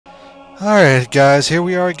Alright guys, here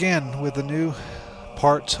we are again with a new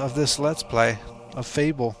part of this Let's Play of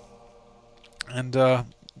Fable. And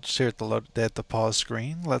just here at the pause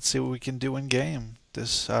screen, let's see what we can do in game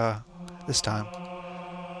this time.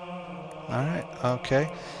 Alright,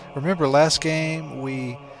 okay. Remember last game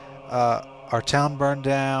we our town burned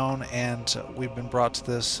down and we've been brought to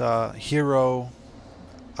this hero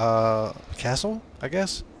castle, I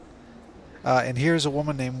guess? And here's a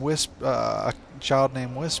woman named a child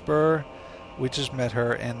named Whisper. We just met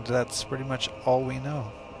her, and that's pretty much all we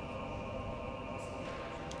know.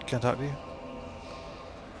 Can I talk to you?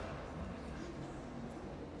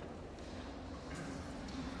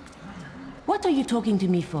 What are you talking to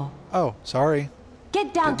me for? Oh, sorry.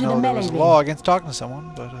 Get down to the there melee was a ring. law against talking to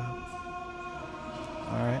someone, but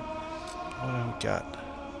alright. What do we got?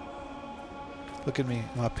 Look at me,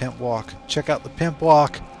 my pimp walk. Check out the pimp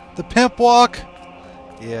walk. The pimp walk!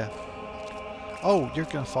 Yeah. Oh, you're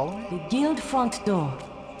gonna follow me? The guild front door.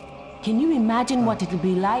 Can you imagine what it'll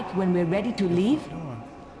be like when we're ready to leave?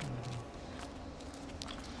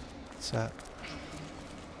 What's that?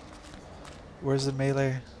 Where's the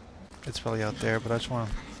melee? It's probably out there, but I just want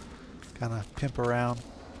to kind of pimp around.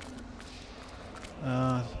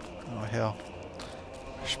 Oh hell.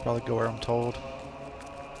 I should probably go where I'm told.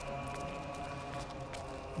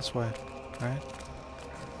 This way, right?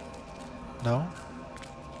 No?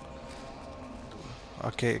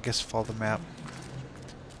 Okay, I guess follow the map.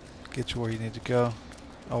 Get you where you need to go.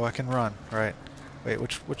 Oh, I can run. Right. Wait,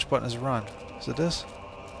 which button is run? Is it this?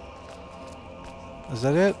 Is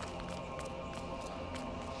that it?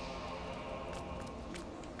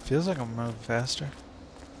 Feels like I'm moving faster.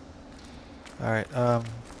 Alright,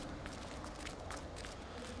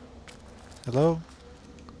 hello?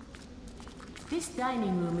 This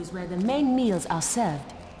dining room is where the main meals are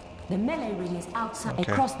served. The melee ring is outside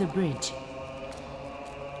across the bridge.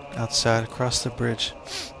 Outside, across the bridge.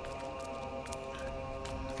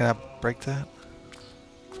 Can I break that?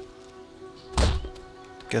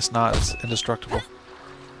 Guess not, it's indestructible.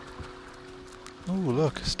 Ooh,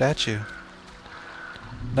 look, statue.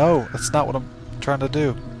 No, that's not what I'm trying to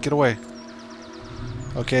do. Get away.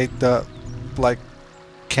 Okay, the, like,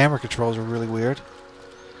 camera controls are really weird.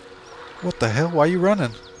 What the hell? Why are you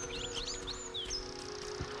running?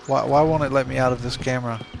 Why won't it let me out of this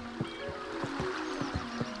camera?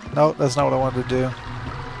 No, that's not what I wanted to do.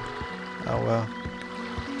 Oh well.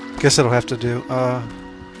 Guess it'll have to do.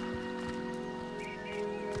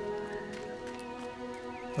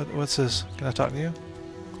 What's this? Can I talk to you?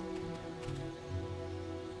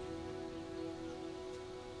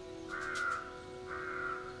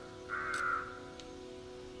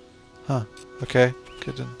 Huh. Okay.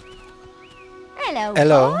 Good. Hello.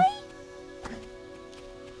 Hello. Boy.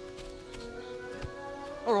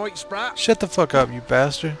 Alright, Sprat. Shut the fuck up, you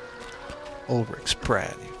bastard. Ulrich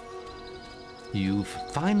Sprat. You've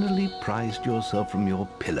finally prized yourself from your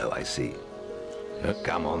pillow, I see.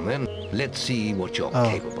 Come on then, let's see what you're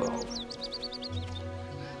capable of.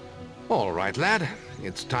 All right, lad.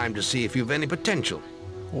 It's time to see if you've any potential.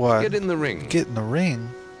 What? Get in the ring. Get in the ring?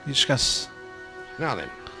 You just gonna... Now then,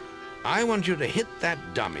 I want you to hit that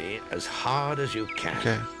dummy as hard as you can.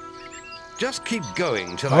 Okay. Just keep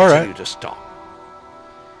going till All I right. tell you to stop.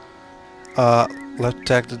 Left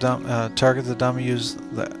attack the target the dummy, use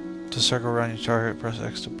to circle around your target, press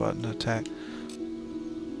X to button to attack.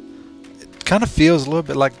 It kind of feels a little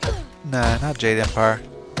bit like... Nah, not Jade Empire.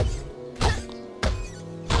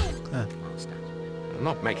 Huh. You're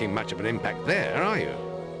not making much of an impact there, are you?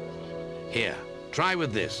 Here, try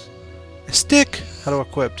with this. A stick! How to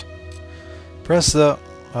equip? Press the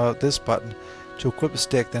this button to equip a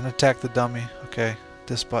stick, then attack the dummy. Okay,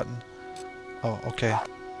 this button. Oh, okay.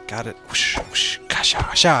 Got it. Whoosh, whoosh, kasha,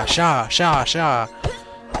 sha, sha, sha, sha.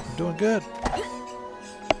 I'm doing good.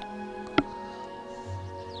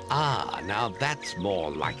 Ah, now that's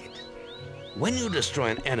more like it. When you destroy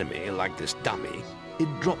an enemy like this dummy, it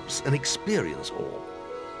drops an experience orb.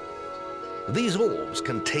 These orbs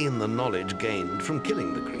contain the knowledge gained from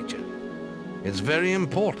killing the creature. It's very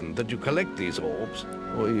important that you collect these orbs,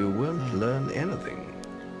 or you won't learn anything.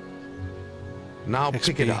 Now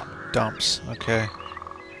pick it up. Dumps. Okay.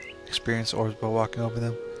 Experience orbs by walking over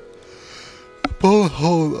them. Bullet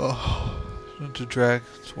hole to drag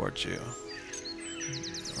towards you.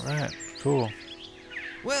 Alright, cool.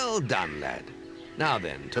 Well done, lad. Now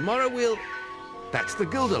then, tomorrow we'll... That's the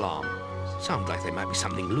guild alarm. Sounds like there might be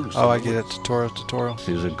something loose. Oh, I get it. Tutorial. This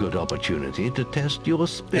is a good opportunity to test your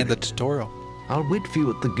spirit. And the tutorial. I'll wait for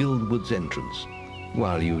you at the guild woods entrance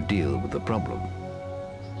while you deal with the problem.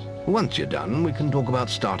 Once you're done, we can talk about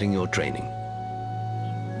starting your training.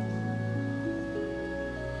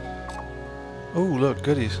 Oh, look,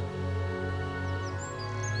 goodies.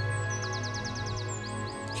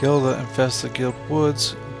 Kill the infested guild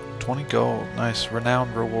woods. 20 gold. Nice.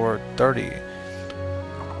 Renowned reward. 30.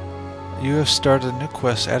 You have started a new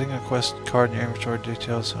quest. Adding a quest card in your inventory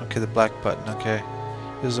details. Okay, the black button. Okay.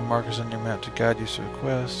 Use the markers on your map to guide you through the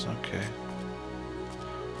quest. Okay.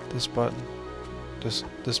 This button.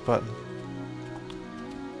 This button.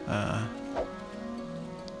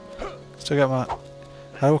 Still got my...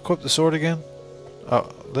 How do I equip the sword again? Oh,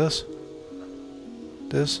 this?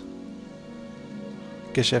 This?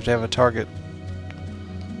 Guess you have to have a target.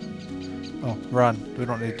 Oh, run. We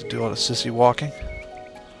don't need to do all the sissy walking.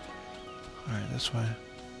 Alright, this way.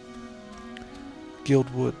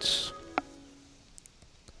 Guild Woods.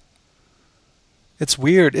 It's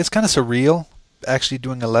weird. It's kind of surreal actually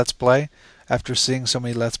doing a Let's Play after seeing so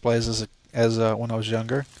many Let's Plays as when I was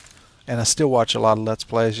younger. And I still watch a lot of Let's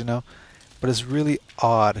Plays, you know. But it's really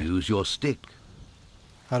odd. Use your stick.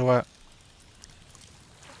 How do I...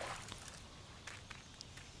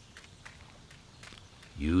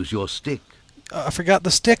 Use your stick. I forgot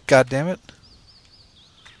the stick, goddammit.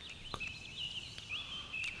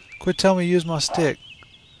 Quit telling me to use my stick.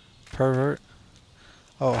 Pervert.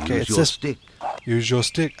 Oh, okay, Use it's your this. stick. Use your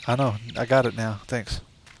stick. I know. I got it now. Thanks.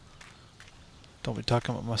 Don't be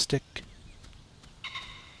talking about my stick.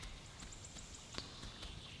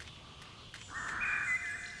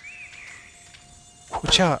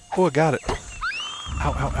 Watch out. Oh, I got it. Ow,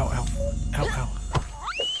 ow, ow, ow. Ow, ow.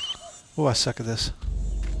 Oh, I suck at this.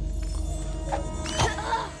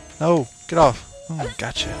 No, get off.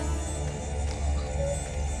 Gotcha.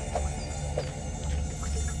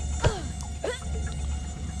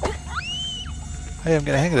 Hey, I'm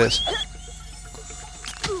gonna hang of this.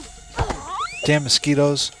 Damn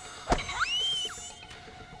mosquitoes.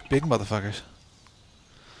 Big motherfuckers.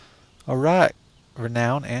 Alright.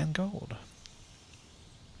 Renown and gold.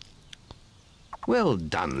 Well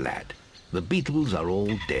done, lad. The beetles are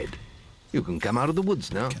all dead. You can come out of the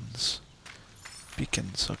woods now. Beacons.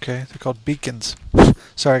 Beacons, okay. They're called beacons.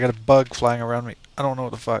 Sorry, I got a bug flying around me. I don't know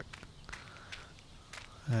what the fuck.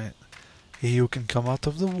 Alright. You can come out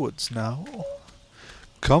of the woods now.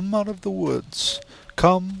 Come out of the woods.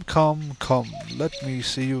 Come, come, come. Let me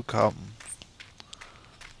see you come.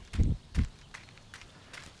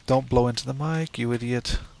 Don't blow into the mic, you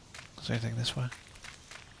idiot. Is there anything this way?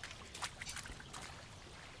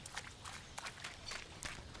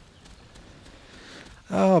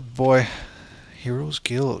 Oh boy. Heroes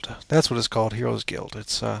Guild. That's what it's called, Heroes Guild.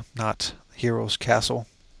 It's not Heroes Castle.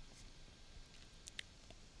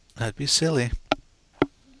 That'd be silly.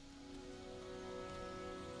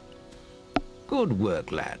 Good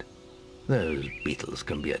work, lad. Those beetles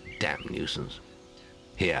can be a damn nuisance.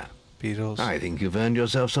 Here. Beetles. I think you've earned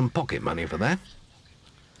yourself some pocket money for that.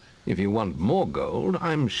 If you want more gold,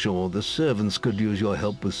 I'm sure the servants could use your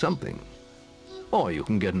help with something. Or you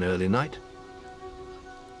can get an early night.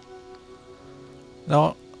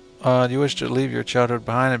 No, do you wish to leave your childhood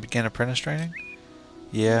behind and begin apprentice training?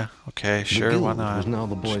 Yeah, okay, sure, why The guild not? was now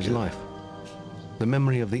the boy's life. The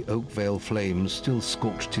memory of the Oakvale flames still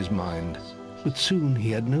scorched his mind, but soon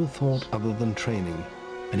he had no thought other than training,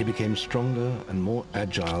 and he became stronger and more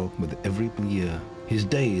agile with every year. His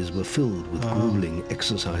days were filled with grueling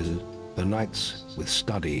exercises, the nights with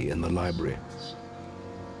study in the library.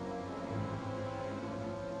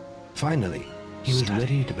 Finally, he was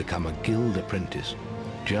ready to become a guild apprentice,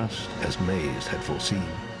 just as Maze had foreseen.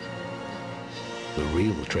 The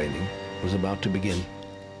real training was about to begin.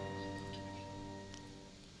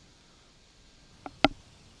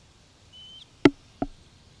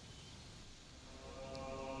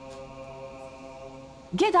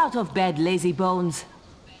 Get out of bed, lazy bones.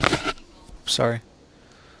 Sorry.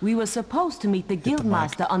 We were supposed to meet the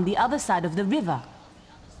guildmaster on the other side of the river.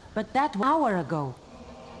 But that was an hour ago.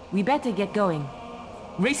 We better get going.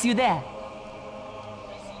 Race you there.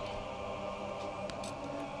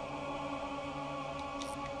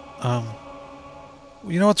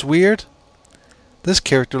 You know what's weird? This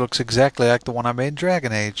character looks exactly like the one I made in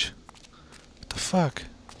Dragon Age. What the fuck?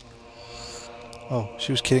 Oh,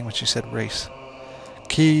 she was kidding when she said race.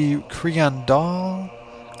 Criandon?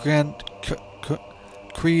 Criandon...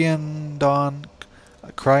 Criandon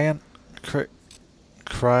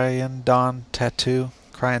tattoo?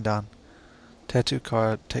 Criandon. Tattoo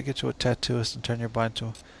card. Take it to a tattooist and turn your body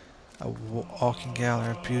into a walking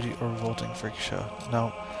gallery of beauty or revolting freak show.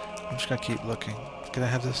 No. I'm just gonna keep looking. Can I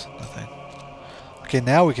have this? Nothing. Okay,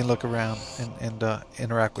 now we can look around and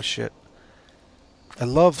interact with shit. A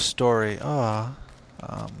love story. I'll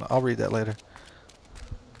read that later.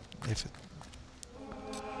 If it...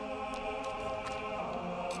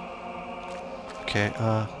 Okay,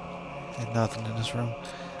 ain't nothing in this room.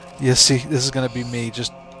 Yeah, see, this is gonna be me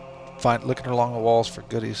just looking along the walls for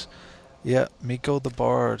goodies. Yeah, Miko the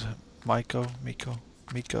Bard. Miko.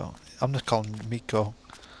 I'm just calling him Miko.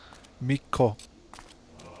 Miko.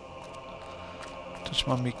 Touch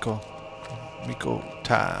my Miko. Miko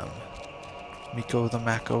time. Miko the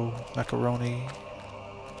Macaroni.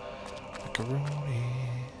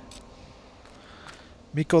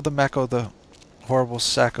 Miko the horrible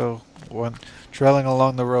sacco, trailing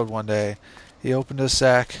along the road one day. He opened his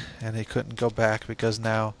sack and he couldn't go back because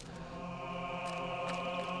now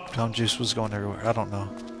cum juice was going everywhere. I don't know.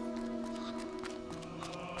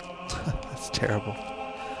 That's terrible.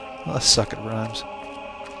 I suck at rhymes.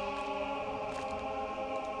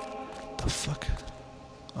 The fuck?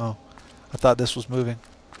 Oh, I thought this was moving.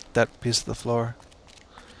 That piece of the floor.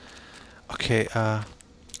 Okay, I'm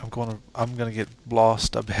gonna get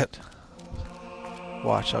lost, I bet.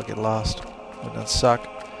 Watch, I'll get lost. Wouldn't that suck?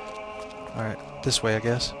 Alright, this way, I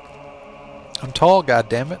guess. I'm tall,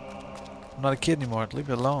 goddammit. I'm not a kid anymore. Leave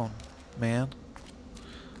me alone, man.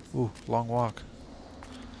 Ooh, long walk.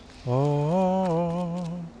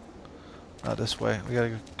 Oh, not this way. We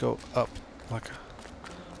gotta go up, like,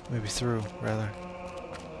 maybe through, rather.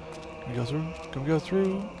 Can we go through? Can we go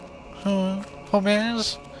through? Huh?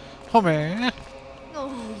 Homies? Homie?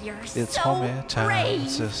 Oh, you're It's so homie time. brave.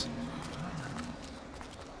 What's this?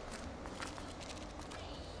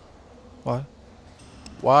 What?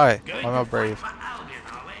 Why? Why am I brave?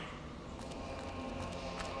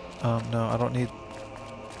 No, I don't need...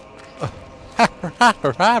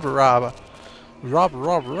 Robble. Okay.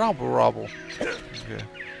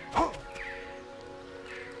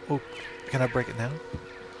 Oh, can I break it now?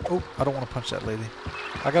 Oh, I don't want to punch that lady.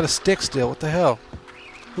 I got a stick still. What the hell?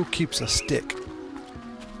 Who keeps a stick?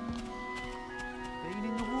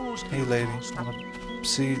 Hey, lady. Want to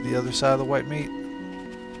see the other side of the white meat?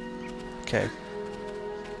 Okay.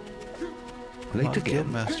 Late again.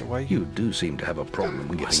 Guildmaster, why You do seem to have a problem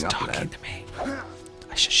getting up, lad. to me?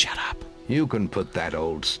 I should shut up. You can put that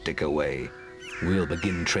old stick away. We'll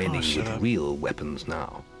begin training shut with up. real weapons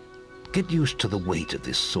now. Get used to the weight of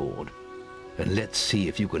this sword, and let's see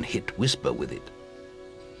if you can hit Whisper with it.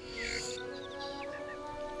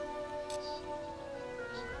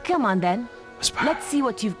 Come on then. Whisper. Let's see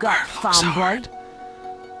what you've got, farm boy. sword.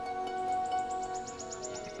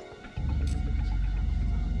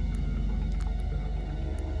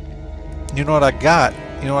 You know what I got?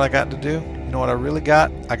 You know what I got to do? You know what I really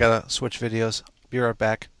got? I gotta switch videos. Be right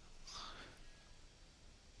back.